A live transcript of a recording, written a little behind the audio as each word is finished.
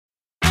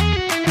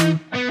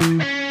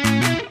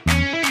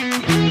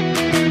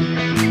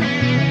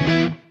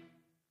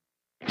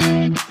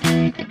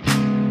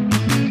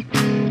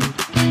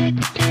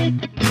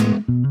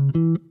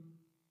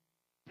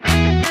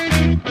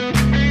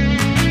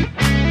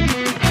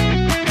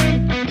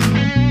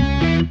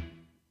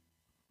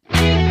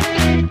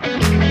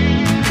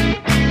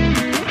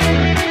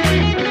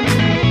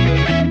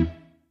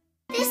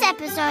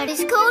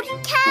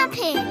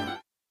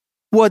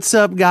What's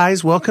up,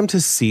 guys? Welcome to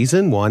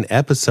Season 1,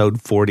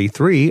 Episode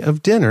 43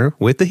 of Dinner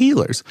with the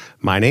Healers.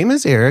 My name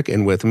is Eric,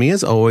 and with me,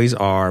 as always,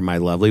 are my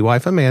lovely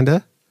wife,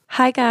 Amanda.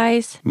 Hi,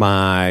 guys.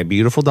 My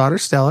beautiful daughter,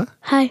 Stella.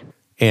 Hi.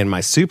 And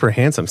my super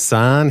handsome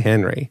son,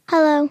 Henry.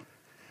 Hello.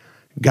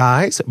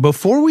 Guys,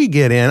 before we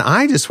get in,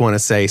 I just want to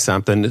say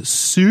something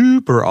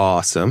super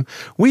awesome.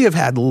 We have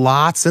had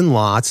lots and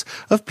lots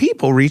of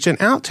people reaching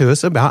out to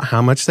us about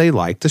how much they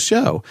like the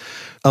show.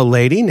 A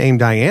lady named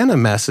Diana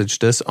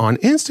messaged us on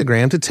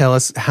Instagram to tell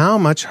us how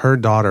much her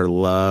daughter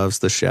loves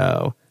the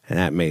show, and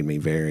that made me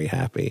very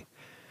happy.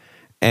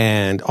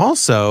 And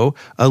also,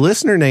 a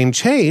listener named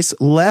Chase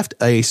left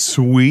a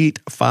sweet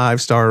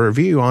 5-star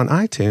review on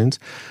iTunes,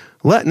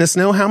 letting us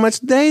know how much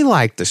they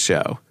like the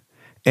show.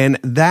 And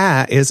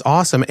that is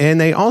awesome. And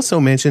they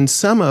also mentioned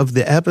some of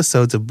the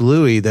episodes of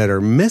Bluey that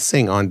are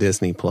missing on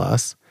Disney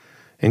Plus,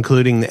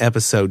 including the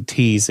episode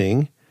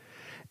Teasing.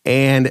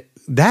 And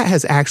that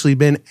has actually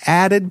been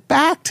added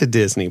back to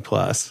Disney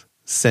Plus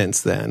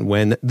since then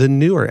when the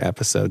newer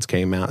episodes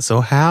came out.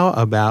 So how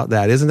about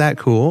that? Isn't that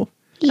cool?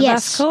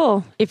 Yes. That's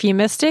cool. If you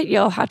missed it,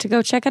 you'll have to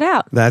go check it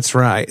out. That's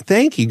right.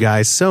 Thank you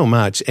guys so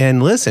much.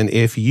 And listen,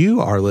 if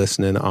you are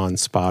listening on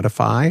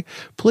Spotify,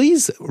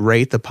 please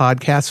rate the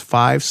podcast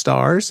 5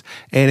 stars.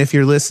 And if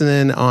you're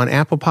listening on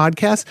Apple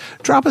Podcasts,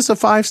 drop us a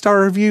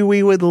 5-star review.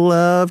 We would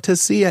love to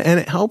see it. And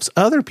it helps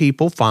other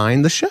people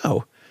find the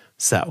show.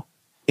 So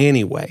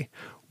anyway,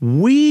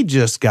 we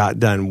just got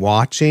done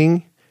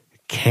watching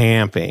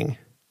Camping.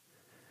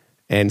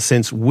 And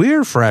since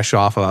we're fresh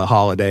off of a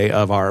holiday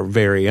of our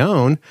very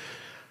own,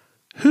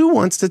 who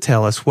wants to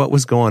tell us what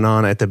was going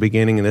on at the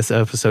beginning of this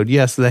episode?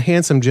 Yes, the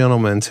handsome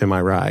gentleman to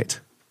my right.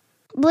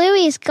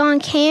 Bluey's gone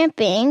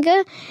camping,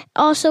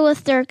 also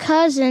with their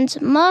cousins,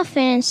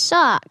 Muffin and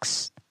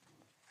Socks.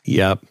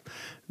 Yep,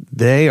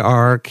 they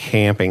are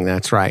camping.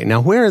 That's right. Now,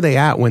 where are they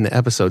at when the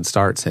episode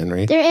starts,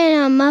 Henry? They're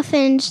in a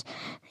Muffin's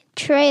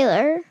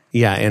trailer.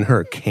 Yeah, in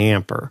her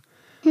camper.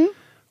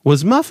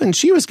 Was Muffin,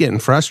 she was getting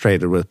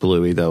frustrated with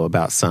Bluey, though,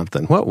 about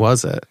something. What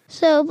was it?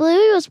 So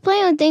Bluey was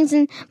playing with things,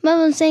 and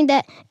Muffin was saying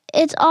that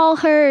it's all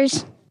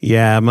hers.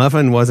 Yeah,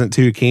 Muffin wasn't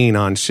too keen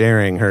on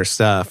sharing her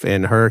stuff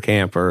in her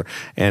camper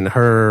and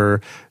her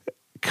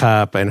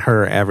cup and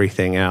her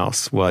everything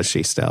else, was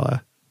she,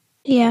 Stella?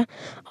 Yeah.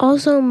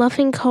 Also,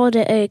 Muffin called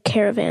it a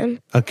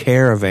caravan. A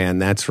caravan,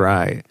 that's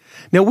right.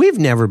 Now, we've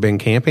never been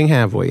camping,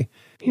 have we?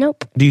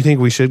 Nope. Do you think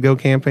we should go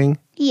camping?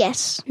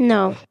 Yes.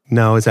 No.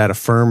 No, is that a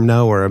firm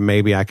no, or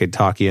maybe I could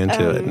talk you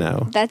into it?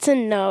 No. That's a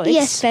no.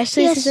 Yes.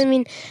 Especially Yes.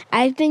 since,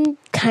 I've been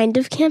kind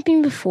of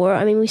camping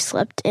before. We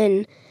slept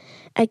in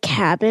a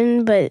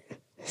cabin, but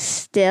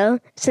still,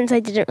 since I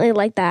didn't really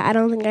like that, I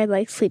don't think I'd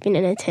like sleeping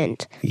in a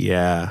tent.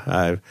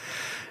 Yeah,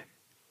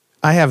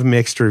 I have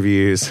mixed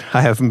reviews.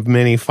 I have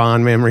many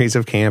fond memories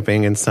of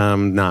camping and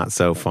some not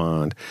so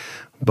fond.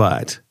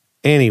 But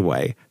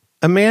anyway,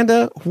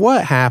 Amanda,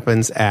 what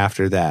happens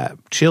after that?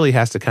 Chili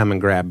has to come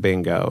and grab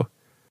Bingo.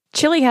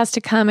 Chili has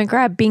to come and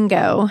grab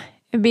Bingo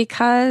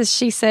because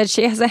she said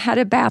she hasn't had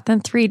a bath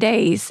in 3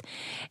 days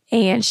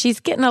and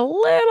she's getting a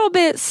little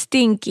bit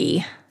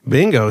stinky.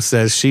 Bingo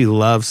says she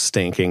loves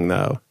stinking,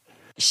 though.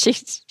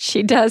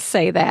 She does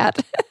say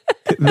that.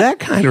 That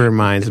kind of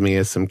reminds me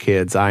of some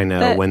kids I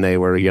know when they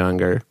were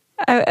younger.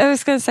 I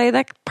was going to say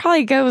that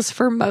probably goes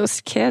for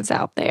most kids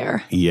out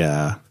there.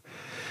 Yeah.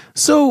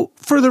 So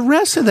for the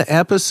rest of the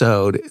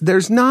episode,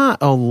 there's not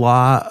a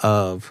lot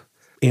of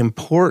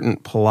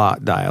important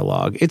plot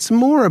dialogue. It's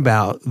more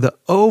about the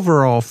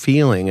overall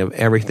feeling of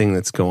everything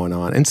that's going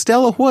on. And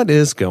Stella, what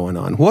is going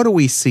on? What do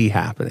we see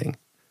happening?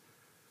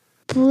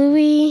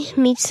 Bluey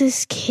meets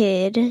this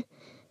kid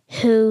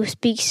who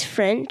speaks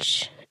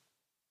French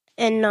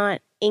and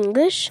not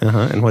English.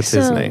 And what's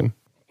his name?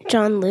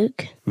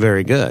 Jean-Luc.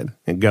 Very good.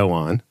 And go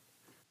on.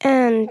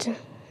 And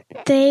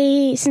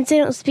since they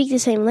don't speak the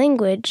same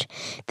language,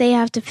 they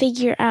have to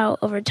figure out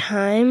over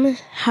time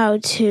how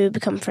to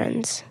become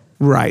friends.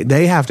 Right.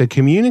 They have to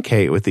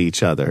communicate with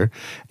each other.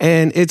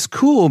 And it's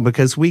cool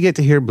because we get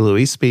to hear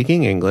Bluey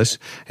speaking English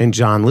and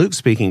Jean-Luc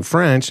speaking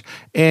French.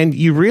 And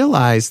you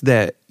realize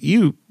that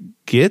you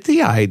get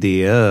the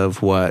idea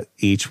of what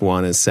each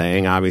one is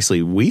saying.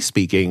 Obviously, we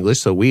speak English,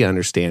 so we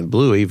understand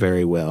Bluey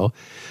very well.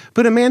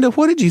 But Amanda,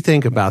 what did you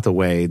think about the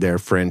way their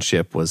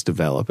friendship was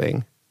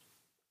developing?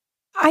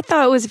 I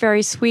thought it was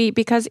very sweet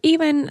because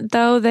even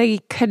though they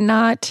could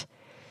not,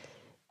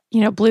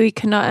 Bluey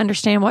could not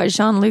understand what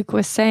Jean-Luc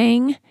was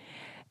saying,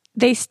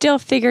 they still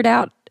figured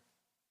out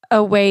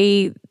a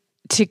way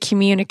to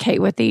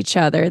communicate with each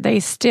other. They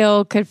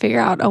still could figure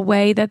out a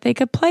way that they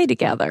could play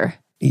together.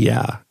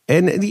 Yeah.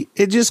 And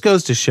it just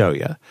goes to show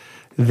you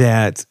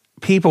that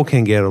people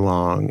can get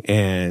along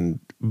and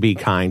be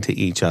kind to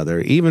each other,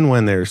 even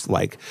when there's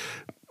like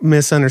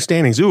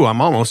misunderstandings. Ooh,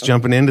 I'm almost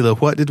jumping into the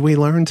what did we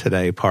learn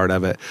today part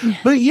of it.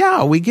 But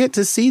yeah, we get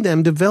to see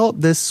them develop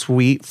this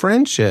sweet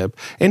friendship.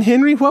 And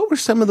Henry, what were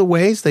some of the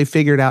ways they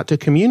figured out to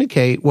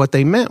communicate what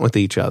they meant with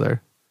each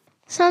other?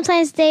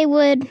 Sometimes they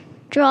would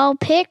draw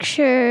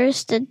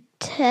pictures to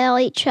tell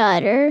each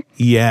other.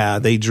 Yeah,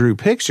 they drew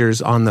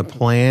pictures on the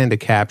plan to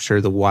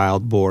capture the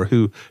wild boar.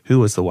 Who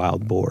was the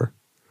wild boar?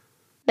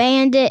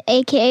 Bandit,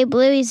 a.k.a.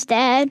 Bluey's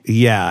dad.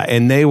 Yeah,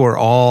 and they were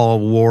all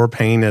war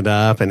painted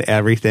up and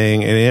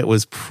everything, and it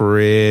was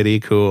pretty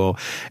cool.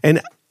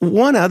 And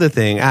one other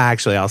thing,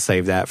 I'll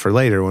save that for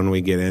later when we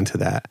get into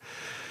that.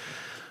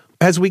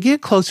 As we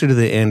get closer to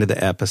the end of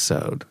the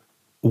episode,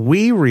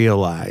 we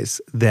realize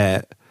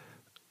that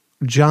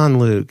John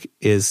Luke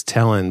is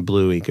telling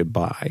Bluey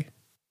goodbye.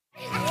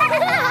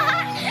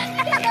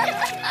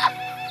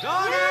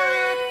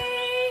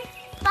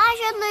 Bye,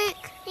 Jean-Luc.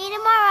 See you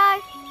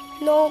tomorrow.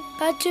 Non,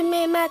 pas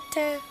demain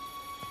matin.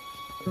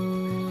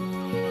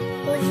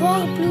 Au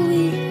revoir,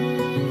 Bluey.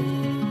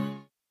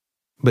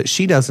 But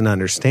she doesn't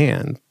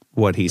understand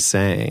what he's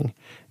saying.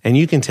 And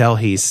you can tell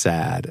he's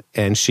sad.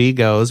 And she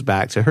goes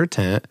back to her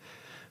tent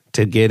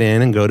to get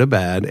in and go to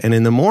bed. And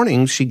in the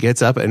morning, she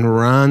gets up and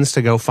runs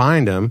to go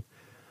find him.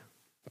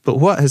 But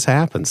what has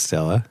happened,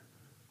 Stella?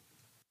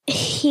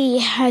 He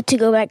had to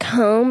go back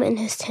home and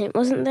his tent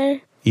wasn't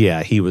there.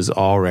 Yeah, he was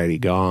already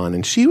gone.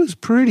 And she was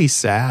pretty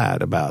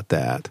sad about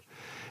that.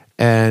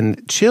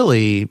 And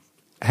Chili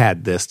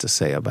had this to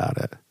say about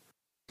it.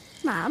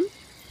 Mum,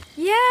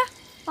 Yeah,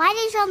 why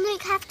did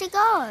Jean-Luc have to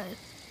go?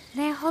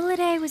 their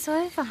holiday was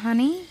over,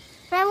 honey.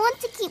 But I want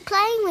to keep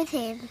playing with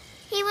him.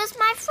 He was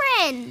my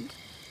friend.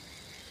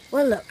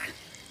 Well, look,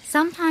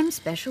 sometimes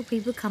special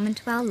people come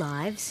into our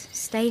lives,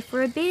 stay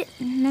for a bit,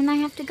 and then they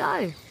have to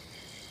go.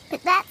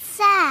 But that's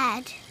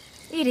sad.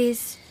 It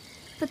is.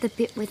 But the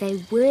bit where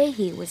they were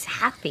here was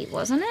happy,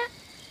 wasn't it?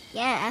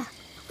 Yeah.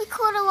 We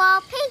caught a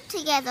wild pig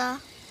together.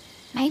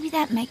 Maybe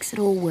that makes it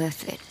all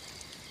worth it.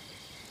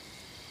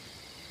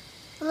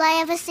 Will I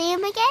ever see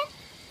him again?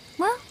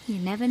 Well, you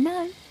never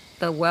know.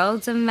 The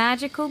world's a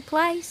magical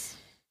place.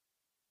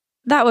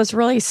 That was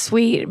really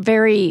sweet,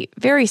 very,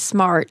 very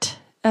smart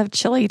of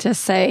Chili to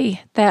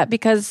say that,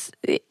 because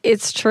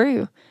it's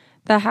true.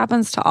 That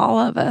happens to all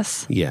of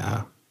us.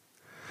 Yeah.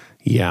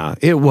 Yeah,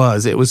 it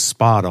was. It was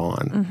spot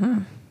on. Mm-hmm.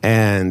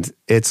 And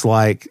it's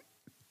like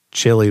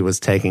Chili was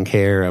taking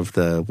care of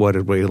the What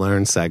Did We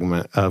Learn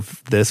segment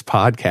of this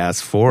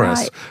podcast for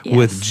us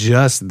with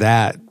just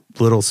that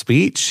little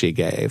speech she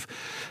gave.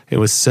 It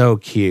was so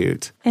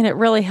cute. And it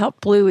really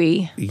helped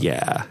Bluey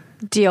Yeah.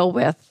 deal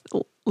with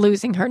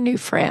losing her new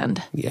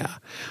friend. Yeah.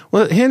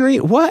 Well, Henry,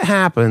 what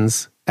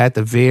happens at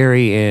the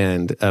very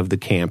end of the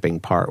camping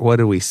part? What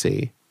do we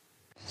see?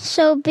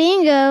 So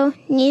Bingo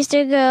needs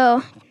to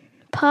go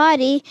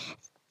potty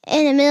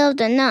in the middle of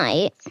the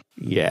night.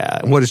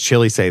 Yeah. What does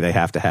Chili say they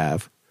have to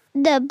have?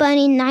 The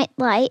bunny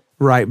nightlight.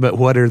 Right, but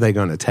what are they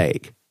going to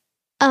take?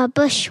 A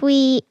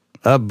bushweed.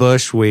 A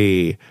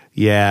bushweed.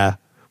 Yeah.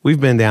 We've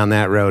been down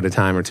that road a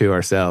time or two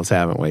ourselves,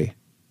 haven't we?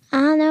 I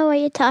don't know what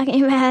you're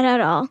talking about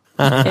at all.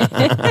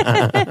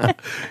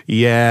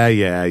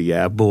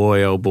 Yeah.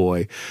 Boy, oh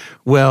boy.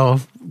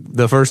 Well,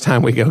 the first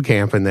time we go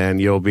camping, then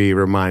you'll be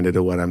reminded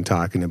of what I'm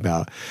talking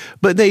about.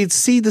 But they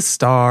see the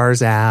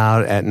stars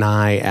out at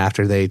night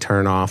after they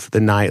turn off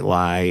the night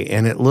light,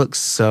 and it looks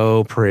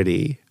so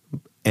pretty.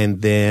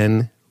 And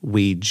then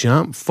we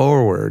jump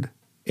forward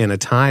in a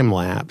time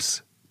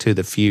lapse to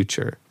the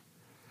future.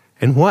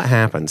 And what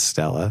happens,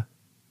 Stella?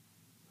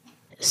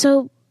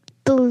 So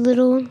the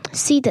little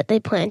seed that they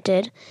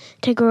planted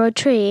to grow a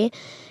tree,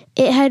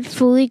 it had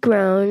fully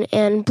grown,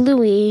 and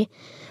Bluey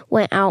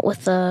went out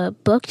with a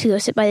book to go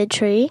sit by the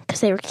tree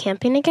because they were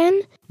camping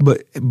again.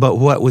 But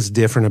what was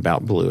different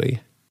about Bluey?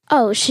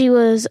 Oh, she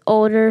was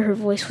older. Her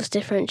voice was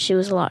different. She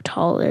was a lot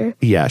taller.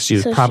 Yeah, she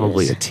was So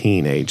probably she a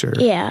teenager.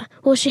 Yeah.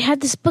 Well, she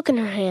had this book in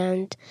her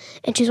hand,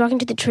 and she was walking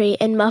to the tree,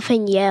 and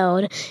Muffin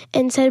yelled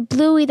and said,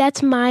 "Bluey,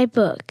 that's my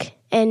book."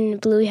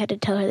 And Bluey had to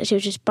tell her that she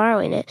was just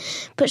borrowing it.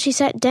 But she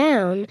sat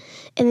down,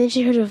 and then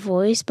she heard a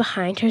voice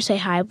behind her say,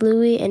 "Hi,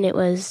 Bluey," and it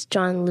was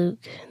John Luke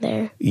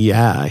there.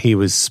 Yeah, he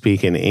was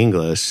speaking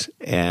English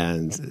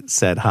and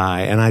said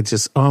hi. And I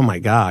just, oh my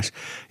gosh,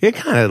 it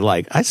kind of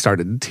like, I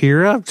started to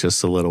tear up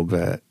just a little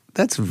bit.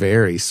 That's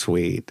very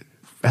sweet.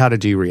 How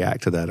did you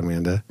react to that,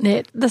 Amanda?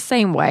 The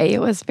same way. It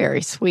was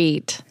very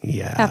sweet.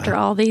 Yeah. After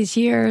all these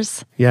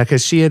years. Yeah,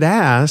 because she had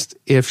asked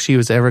if she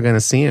was ever going to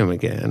see him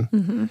again.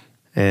 Mm-hmm.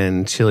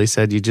 And Chili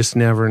said, "You just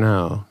never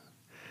know."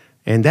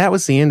 And that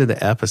was the end of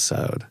the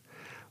episode.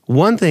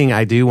 One thing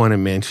I do want to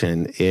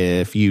mention,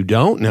 if you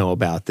don't know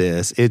about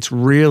this, it's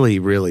really,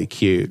 really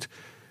cute.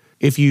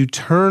 If you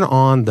turn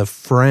on the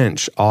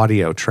French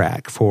audio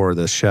track for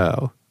the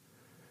show,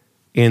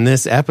 in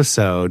this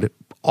episode,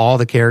 all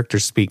the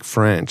characters speak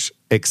French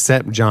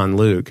except John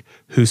Luke,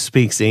 who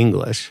speaks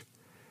English.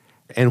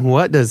 And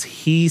what does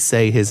he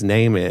say his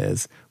name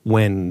is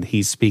when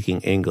he's speaking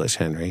English,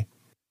 Henry?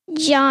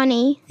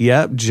 Johnny.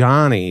 Yep,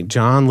 Johnny.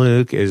 John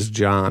Luke is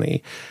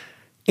Johnny.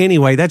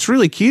 Anyway, that's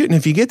really cute. And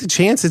if you get the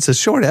chance, it's a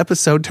short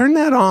episode. Turn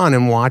that on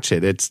and watch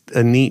it. It's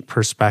a neat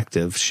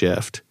perspective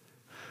shift.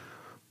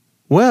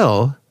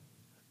 Well,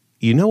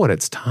 you know what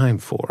it's time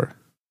for.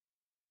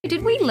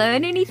 Did we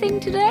learn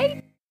anything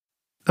today?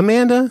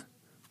 Amanda,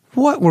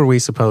 what were we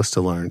supposed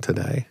to learn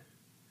today?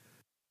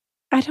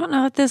 I don't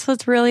know if this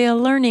was really a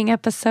learning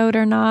episode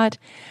or not.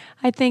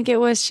 I think it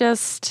was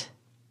just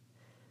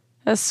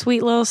a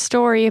sweet little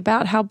story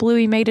about how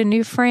Bluey made a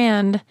new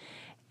friend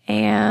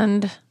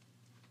and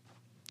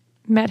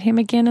met him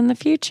again in the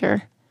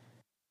future.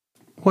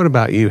 What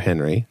about you,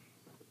 Henry?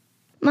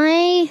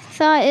 My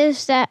thought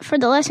is that for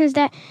the lessons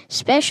that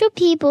special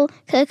people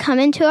could come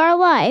into our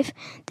life,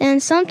 then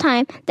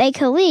sometime they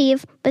could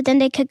leave, but then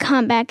they could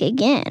come back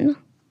again.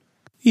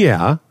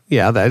 Yeah,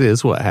 that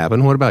is what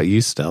happened. What about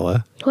you,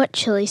 Stella? What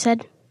Chili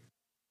said.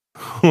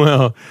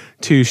 Well,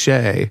 touche.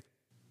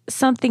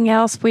 Something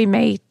else we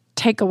may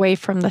take away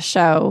from the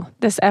show,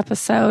 this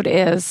episode,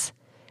 is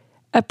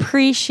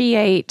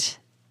appreciate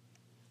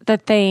the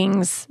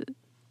things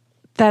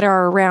that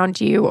are around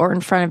you or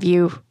in front of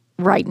you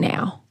right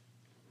now.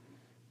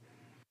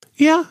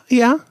 Yeah,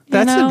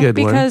 that's a good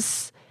one.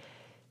 Because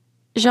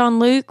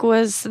Jean-Luc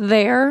was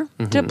there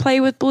to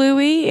play with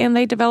Bluey, and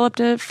they developed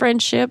a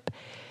friendship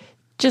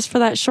just for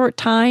that short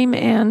time.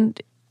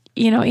 And,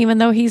 even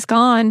though he's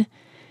gone,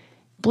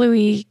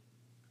 Bluey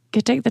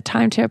could take the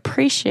time to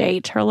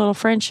appreciate her little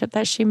friendship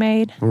that she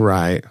made.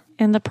 Right.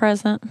 In the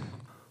present.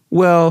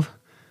 Well,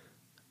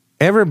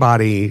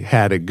 everybody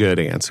had a good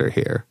answer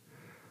here,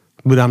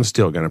 but I'm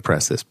still going to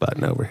press this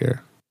button over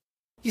here.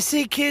 You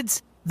see,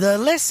 kids, the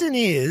lesson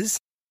is...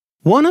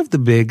 One of the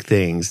big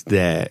things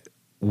that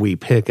we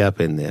pick up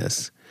in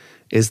this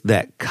is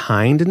that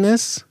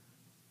kindness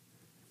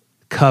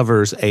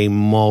covers a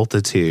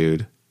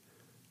multitude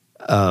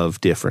of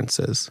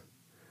differences.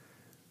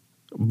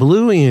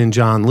 Bluey and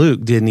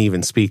Jean-Luc didn't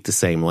even speak the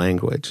same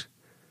language.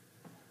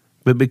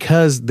 But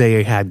because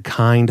they had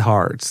kind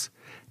hearts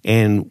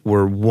and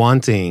were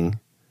wanting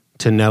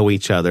to know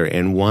each other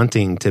and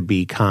wanting to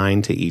be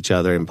kind to each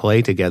other and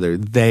play together,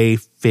 they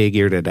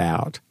figured it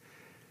out.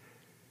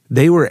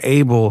 They were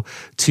able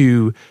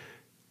to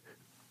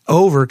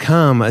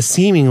overcome a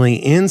seemingly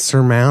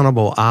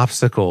insurmountable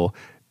obstacle,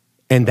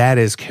 and that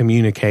is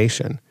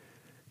communication.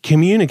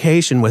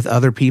 Communication with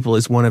other people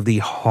is one of the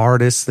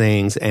hardest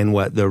things and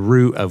what the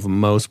root of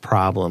most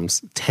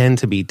problems tend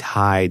to be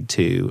tied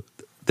to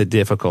the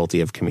difficulty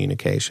of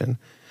communication.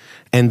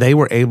 And they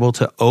were able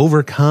to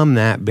overcome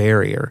that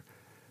barrier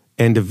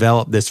and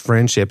develop this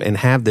friendship and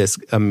have this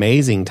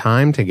amazing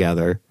time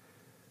together,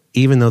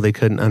 even though they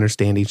couldn't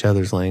understand each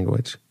other's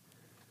language.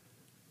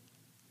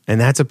 And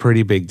that's a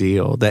pretty big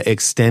deal, that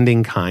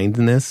extending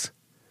kindness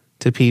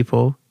to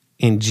people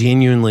and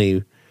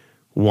genuinely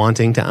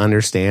wanting to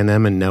understand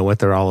them and know what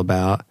they're all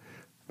about,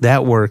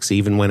 that works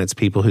even when it's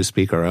people who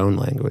speak our own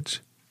language.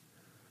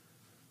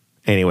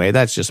 Anyway,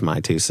 that's just my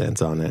 2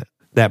 cents on it.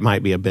 That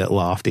might be a bit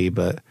lofty,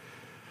 but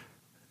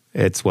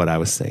it's what I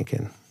was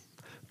thinking.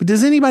 But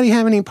does anybody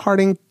have any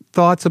parting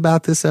thoughts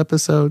about this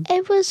episode?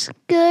 It was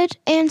good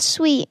and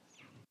sweet.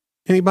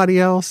 Anybody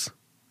else?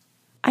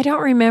 I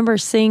don't remember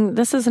seeing,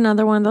 this is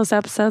another one of those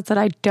episodes that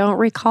I don't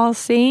recall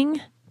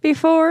seeing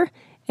before,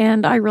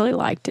 and I really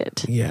liked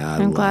it. Yeah,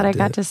 I'm glad I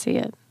got to see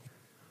it.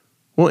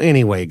 Well,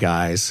 anyway,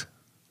 guys,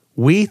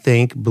 we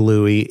think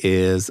Bluey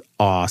is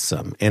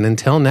awesome. And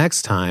until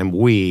next time,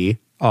 we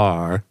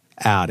are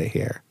out of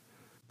here.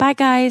 Bye,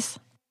 guys.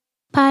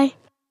 Bye.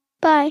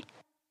 Bye.